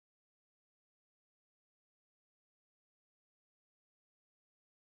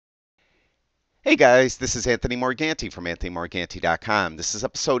Hey guys, this is Anthony Morganti from AnthonyMorganti.com. This is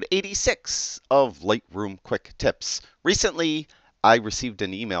episode 86 of Lightroom Quick Tips. Recently, I received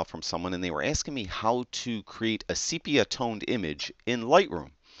an email from someone and they were asking me how to create a sepia toned image in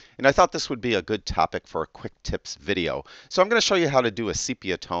Lightroom. And I thought this would be a good topic for a quick tips video. So I'm going to show you how to do a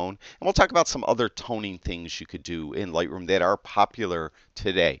sepia tone, and we'll talk about some other toning things you could do in Lightroom that are popular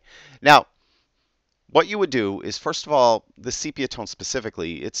today. Now, what you would do is, first of all, the sepia tone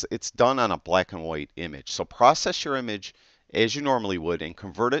specifically, it's done on a black and white image. So process your image as you normally would and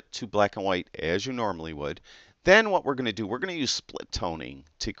convert it to black and white as you normally would. Then what we're going to do, we're going to use split toning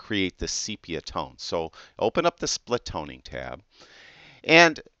to create the sepia tone. So open up the split toning tab,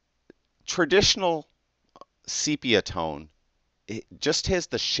 and traditional sepia tone, it just has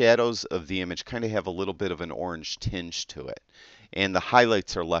the shadows of the image kind of have a little bit of an orange tinge to it, and the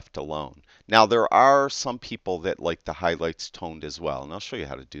highlights are left alone. Now, there are some people that like the highlights toned as well, and I'll show you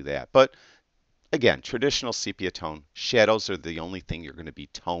how to do that. But again, traditional sepia tone, shadows are the only thing you're going to be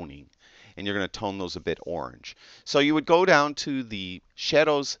toning, and you're going to tone those a bit orange. So you would go down to the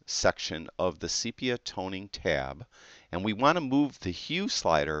shadows section of the sepia toning tab, and we want to move the hue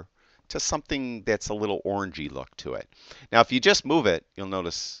slider to something that's a little orangey look to it. Now, if you just move it, you'll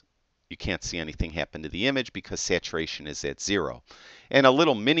notice you can't see anything happen to the image because saturation is at 0. And a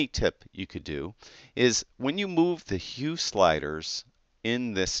little mini tip you could do is when you move the hue sliders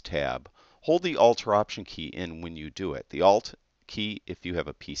in this tab, hold the Alt or Option key in when you do it. The Alt key if you have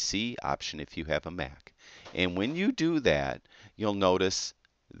a PC, Option if you have a Mac. And when you do that, you'll notice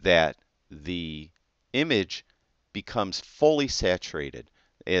that the image becomes fully saturated.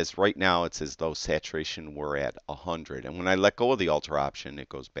 As right now it's as though saturation were at 100. And when I let go of the Alt or Option, it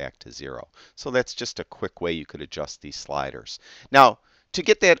goes back to 0. So that's just a quick way you could adjust these sliders. Now, to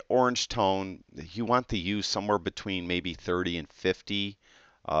get that orange tone, you want the hue somewhere between maybe 30 and 50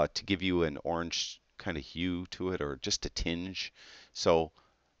 to give you an orange kind of hue to it, or just a tinge. So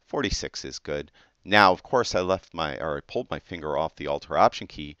 46 is good. Now, of course, I pulled my finger off the Alt or Option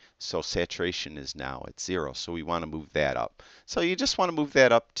key, so saturation is now at 0. So we want to move that up. So you just want to move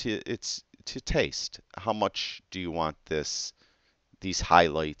that up to taste. How much do you want these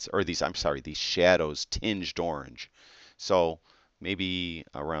highlights, or these shadows tinged orange? So maybe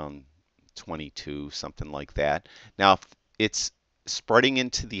around 22, something like that. Now, if it's spreading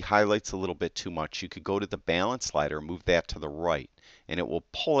into the highlights a little bit too much, you could go to the balance slider, move that to the right, and it will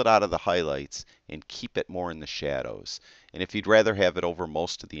pull it out of the highlights and keep it more in the shadows. And if you'd rather have it over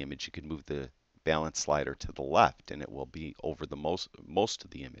most of the image, you could move the balance slider to the left, and it will be over the most of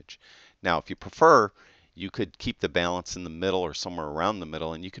the image. Now, if you prefer, you could keep the balance in the middle or somewhere around the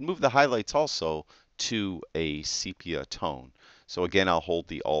middle, and you can move the highlights also to a sepia tone. So again, I'll hold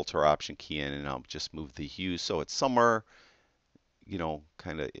the Alt or Option key in, and I'll just move the hue so it's somewhere,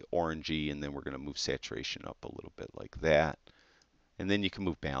 kind of orangey, and then we're going to move saturation up a little bit like that. And then you can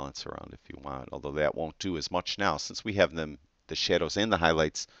move balance around if you want, although that won't do as much now since we have the shadows and the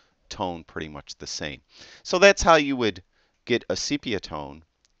highlights tone pretty much the same. So that's how you would get a sepia tone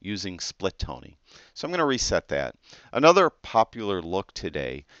using split toning. So I'm going to reset that. Another popular look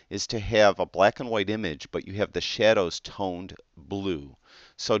today is to have a black and white image, but you have the shadows toned blue.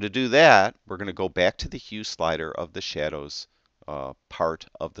 So to do that, we're going to go back to the hue slider of the shadows part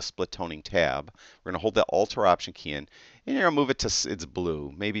of the split toning tab. We're going to hold the Alt or Option key in, and you're going to move it to it's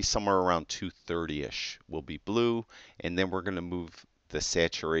blue. Maybe somewhere around 230-ish will be blue, and then we're going to move the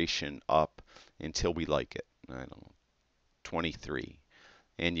saturation up until we like it. I don't know, 23.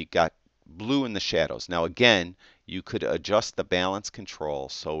 And you got blue in the shadows. Now again, you could adjust the balance control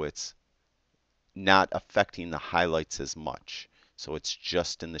so it's not affecting the highlights as much. So it's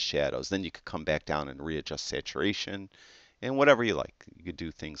just in the shadows. Then you could come back down and readjust saturation and whatever you like. You could do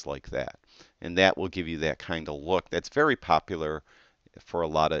things like that. And that will give you that kind of look that's very popular for a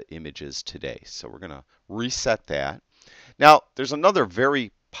lot of images today. So we're going to reset that. Now, there's another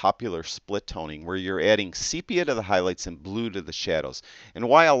very popular split toning where you're adding sepia to the highlights and blue to the shadows. And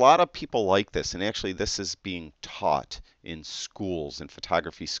why a lot of people like this, and actually this is being taught in schools, in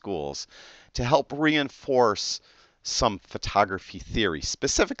photography schools, to help reinforce some photography theory.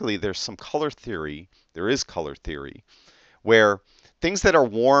 Specifically, there is color theory, where things that are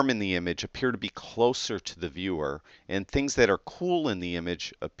warm in the image appear to be closer to the viewer, and things that are cool in the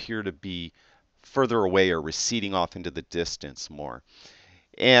image appear to be further away or receding off into the distance more.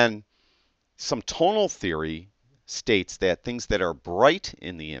 And some tonal theory states that things that are bright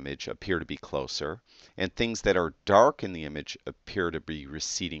in the image appear to be closer, and things that are dark in the image appear to be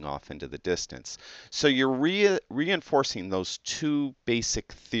receding off into the distance. So you're reinforcing those two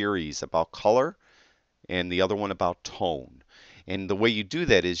basic theories about color and the other one about tone. And the way you do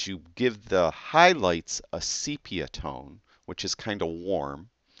that is you give the highlights a sepia tone, which is kind of warm,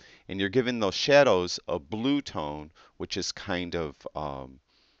 and you're giving those shadows a blue tone, which is kind of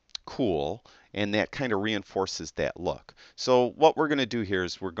cool, and that kind of reinforces that look. So what we're going to do here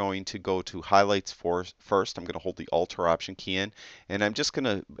is we're going to go to highlights first. I'm going to hold the Alt or Option key in, and I'm just going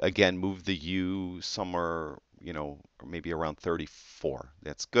to again move the U somewhere, maybe around 34.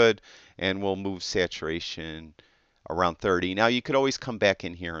 That's good. And we'll move saturation around 30. Now you could always come back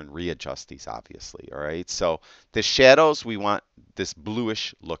in here and readjust these, obviously. All right. So the shadows, we want this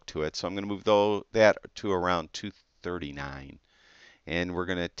bluish look to it. So I'm going to move that to around 239. And we're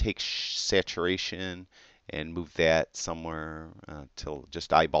going to take saturation and move that somewhere till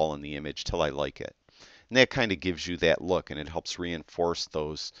just eyeballing the image till I like it. And that kind of gives you that look, and it helps reinforce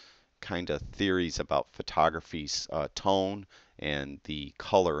those kind of theories about photography's tone and the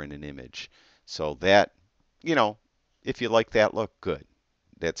color in an image. So that, you know, if you like that look, good.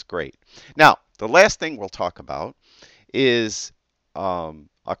 That's great. Now, the last thing we'll talk about is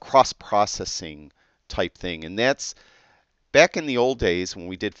a cross-processing type thing, and that's back in the old days when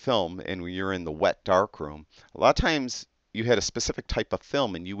we did film and we were in the wet dark room, a lot of times you had a specific type of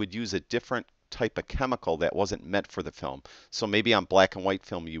film and you would use a different type of chemical that wasn't meant for the film. So maybe on black and white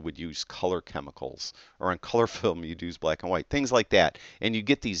film you would use color chemicals, or on color film you'd use black and white, things like that. And you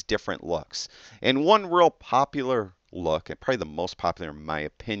get these different looks. And one real popular look, and probably the most popular in my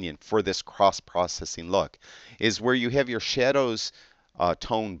opinion for this cross-processing look, is where you have your shadows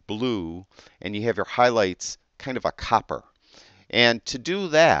tone blue and you have your highlights kind of a copper. And to do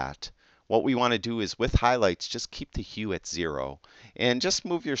that, what we want to do is with highlights, just keep the hue at 0 and just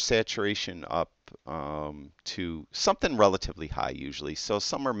move your saturation up to something relatively high usually, so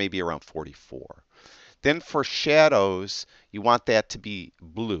somewhere maybe around 44. Then for shadows, you want that to be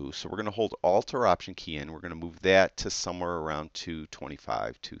blue, so we're going to hold Alt or Option key in. We're going to move that to somewhere around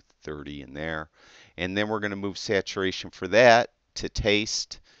 225, 230 in there. And then we're going to move saturation for that to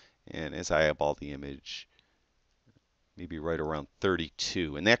taste, and as I eyeball the image, maybe right around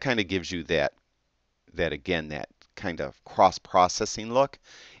 32. And that kind of gives you that again, that kind of cross-processing look.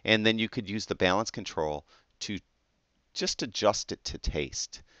 And then you could use the balance control to just adjust it to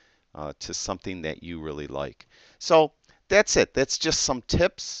taste, to something that you really like. So that's it. That's just some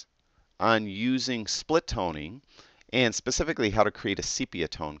tips on using split toning, and specifically how to create a sepia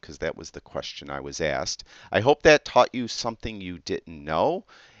tone, because that was the question I was asked. I hope that taught you something you didn't know.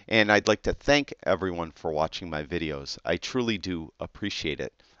 And I'd like to thank everyone for watching my videos. I truly do appreciate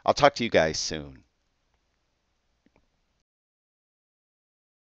it. I'll talk to you guys soon.